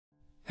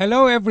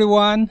Hello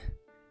everyone!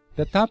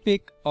 The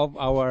topic of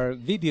our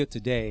video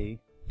today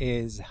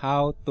is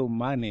how to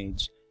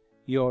manage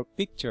your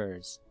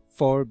pictures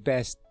for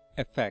best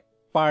effect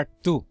part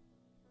 2.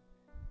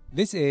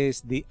 This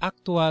is the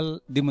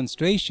actual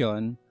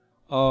demonstration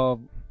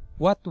of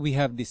what we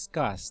have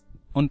discussed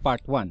on part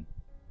 1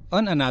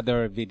 on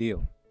another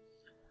video.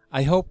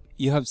 I hope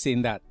you have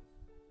seen that.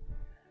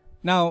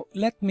 Now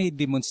let me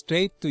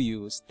demonstrate to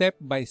you step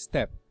by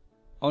step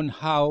on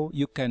how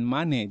you can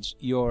manage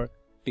your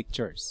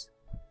pictures.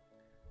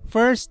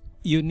 First,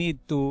 you need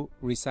to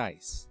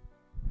resize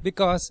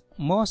because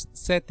most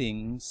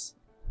settings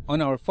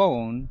on our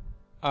phone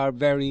are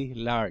very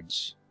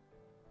large,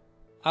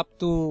 up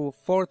to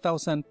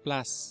 4,000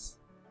 plus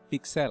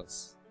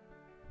pixels.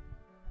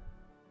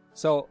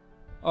 So,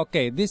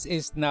 okay, this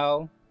is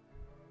now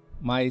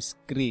my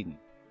screen,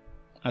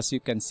 as you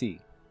can see.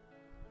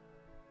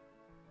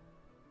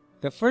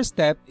 The first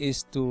step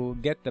is to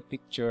get the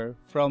picture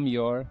from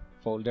your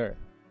folder.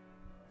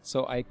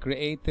 So I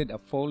created a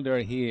folder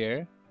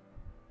here,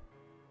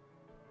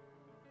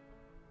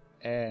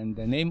 and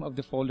the name of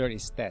the folder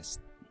is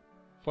test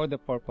for the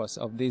purpose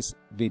of this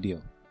video.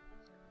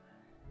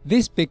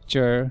 This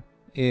picture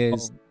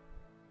is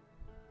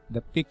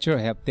the picture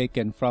I have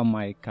taken from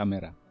my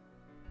camera.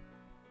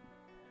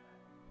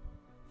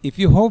 If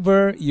you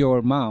hover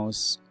your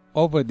mouse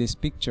over this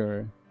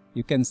picture,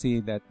 you can see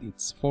that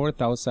it's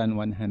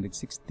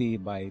 4,160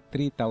 by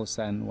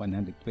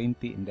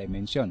 3,120 in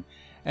dimension,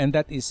 and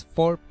that is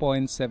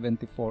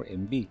 4.74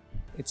 MB.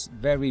 It's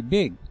very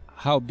big,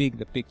 how big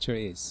the picture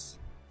is.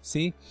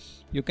 See,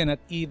 you cannot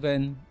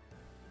even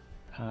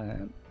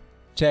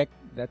check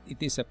that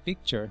it is a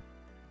picture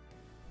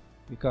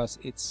because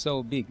it's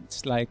so big.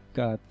 It's like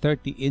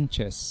 30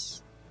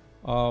 inches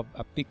of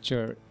a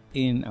picture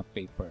in a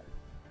paper.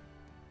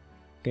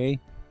 Okay,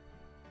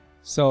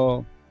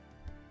 so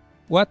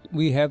what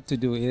we have to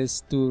do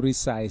is to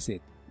resize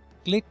it.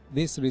 Click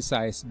this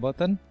resize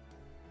button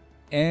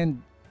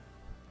and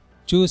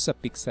choose a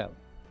pixel.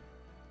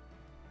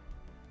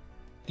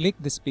 Click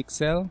this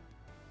pixel.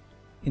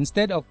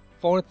 Instead of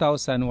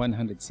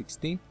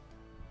 4,160,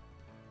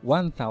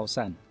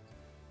 1,000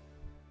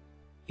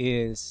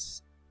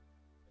 is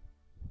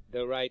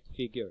the right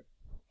figure.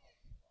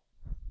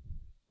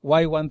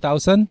 Why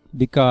 1,000?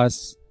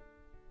 Because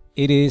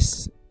it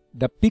is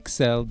the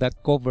pixel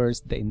that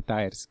covers the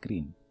entire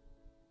screen.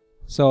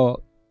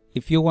 So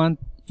if you want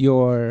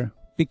your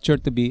picture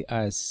to be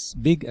as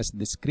big as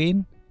the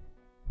screen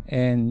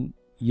and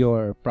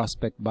your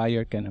prospect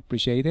buyer can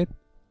appreciate it,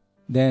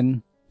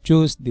 then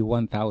choose the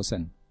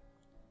 1,000.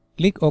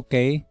 Click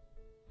OK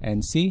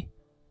and see,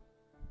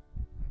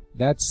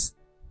 that's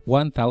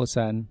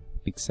 1,000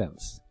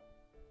 pixels.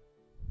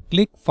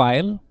 Click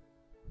File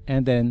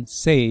and then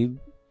Save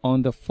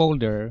on the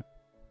folder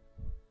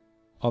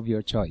of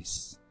your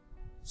choice.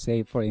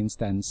 Say for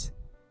instance,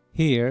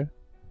 here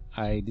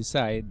I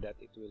decide that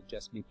it will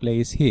just be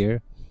placed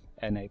here,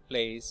 and I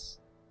place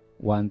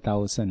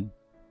 1,000.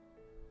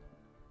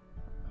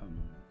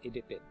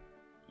 Edit it.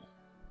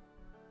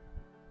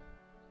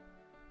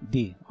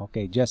 D.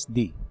 Okay, just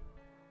D.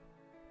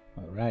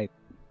 Alright.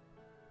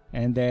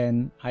 And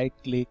then I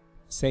click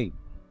Save.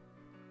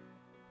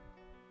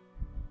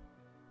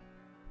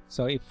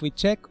 So if we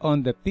check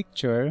on the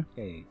picture,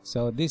 okay,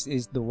 so this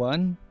is the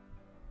one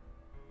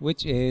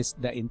which is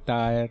the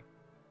entire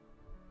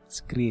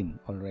screen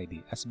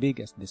already, as big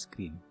as the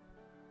screen.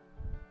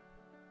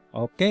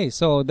 Okay,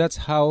 so that's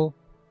how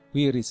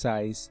we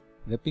resize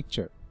the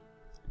picture.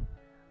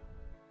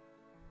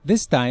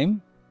 This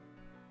time,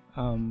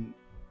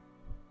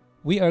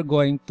 we are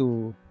going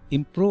to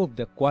improve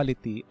the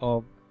quality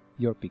of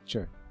your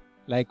picture.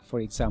 Like for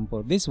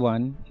example, this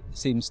one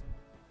seems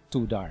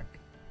too dark,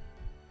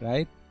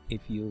 right?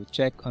 If you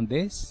check on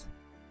this,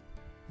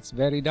 it's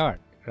very dark,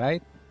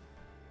 right?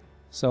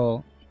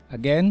 So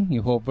again,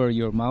 you hover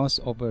your mouse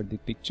over the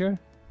picture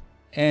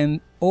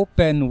and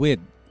open with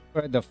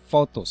the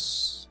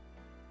photos.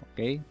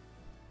 Okay,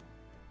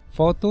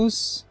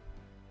 photos,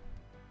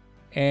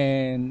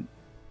 and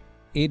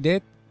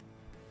edit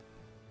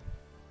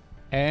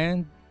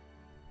and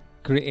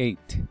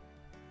create.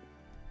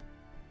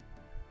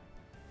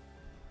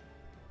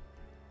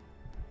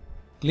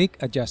 Click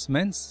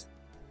adjustments,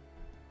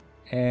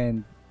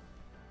 and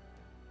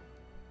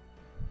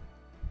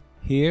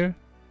here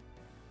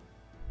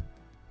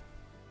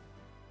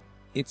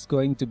it's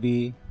going to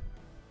be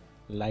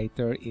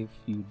lighter if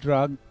you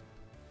drag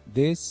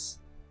this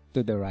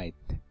to the right.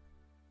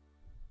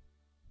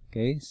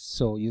 Okay,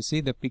 so you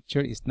see the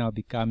picture is now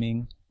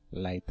becoming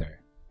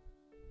lighter.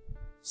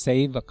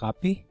 Save a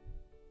copy,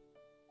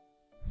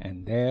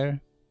 and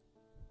there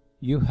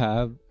you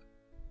have,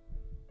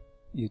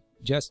 you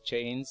just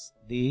change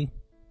the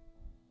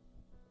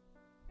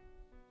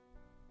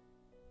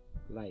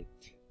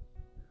light.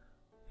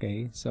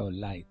 Okay, so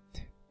light.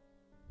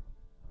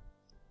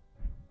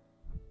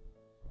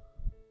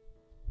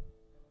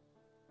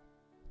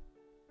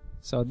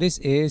 So this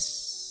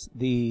is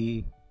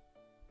the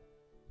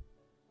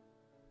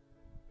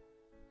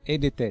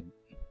edited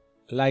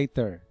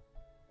lighter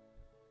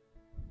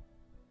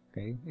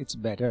Okay, it's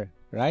better,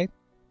 right?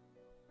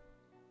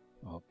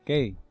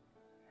 Okay.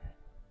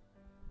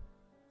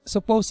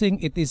 Supposing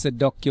it is a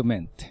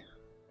document,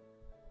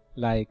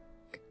 like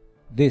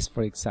this,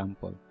 for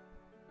example.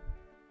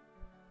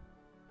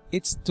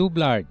 It's too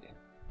blurred.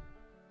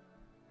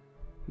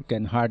 You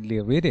can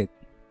hardly read it.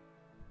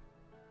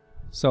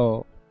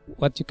 So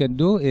what you can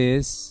do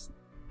is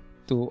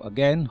to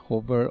again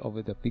hover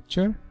over the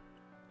picture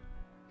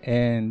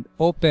and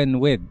open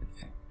with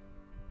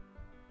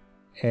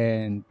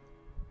and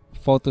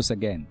photos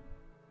again.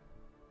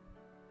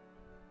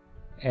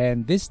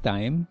 And this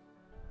time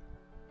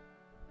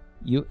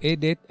you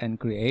edit and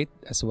create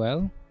as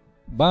well,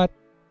 but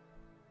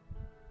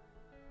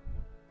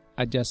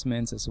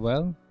adjustments as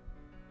well.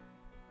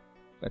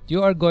 But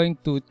you are going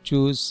to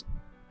choose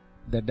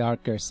the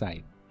darker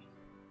side.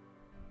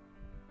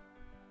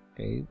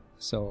 Okay,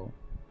 so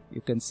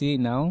you can see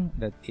now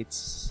that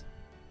it's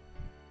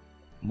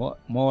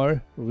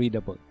more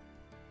readable.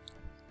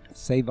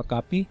 Save a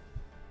copy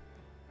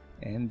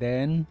and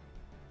then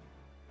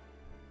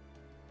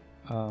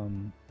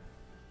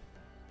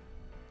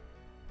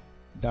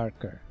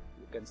darker.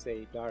 You can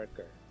say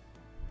darker.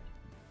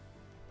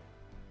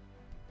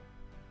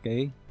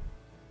 Okay,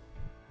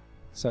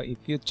 so if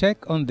you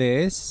check on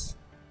this,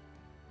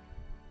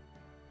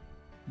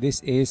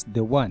 this is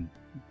the one,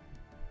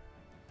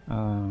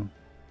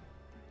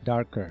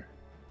 darker.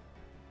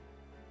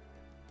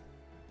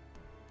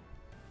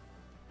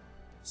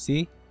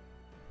 See,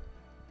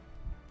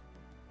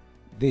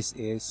 this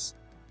is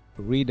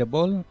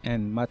readable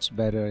and much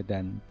better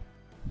than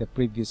the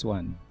previous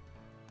one.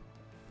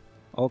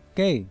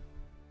 Okay,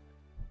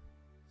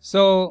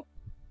 so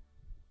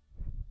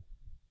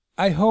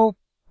I hope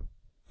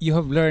you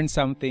have learned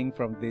something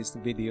from this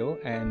video,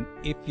 and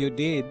if you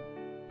did,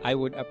 I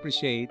would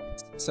appreciate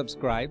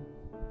subscribe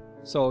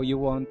so you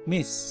won't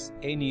miss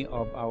any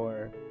of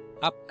our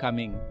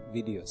upcoming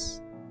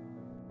videos.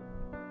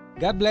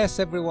 God bless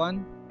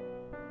everyone,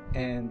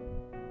 and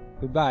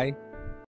goodbye.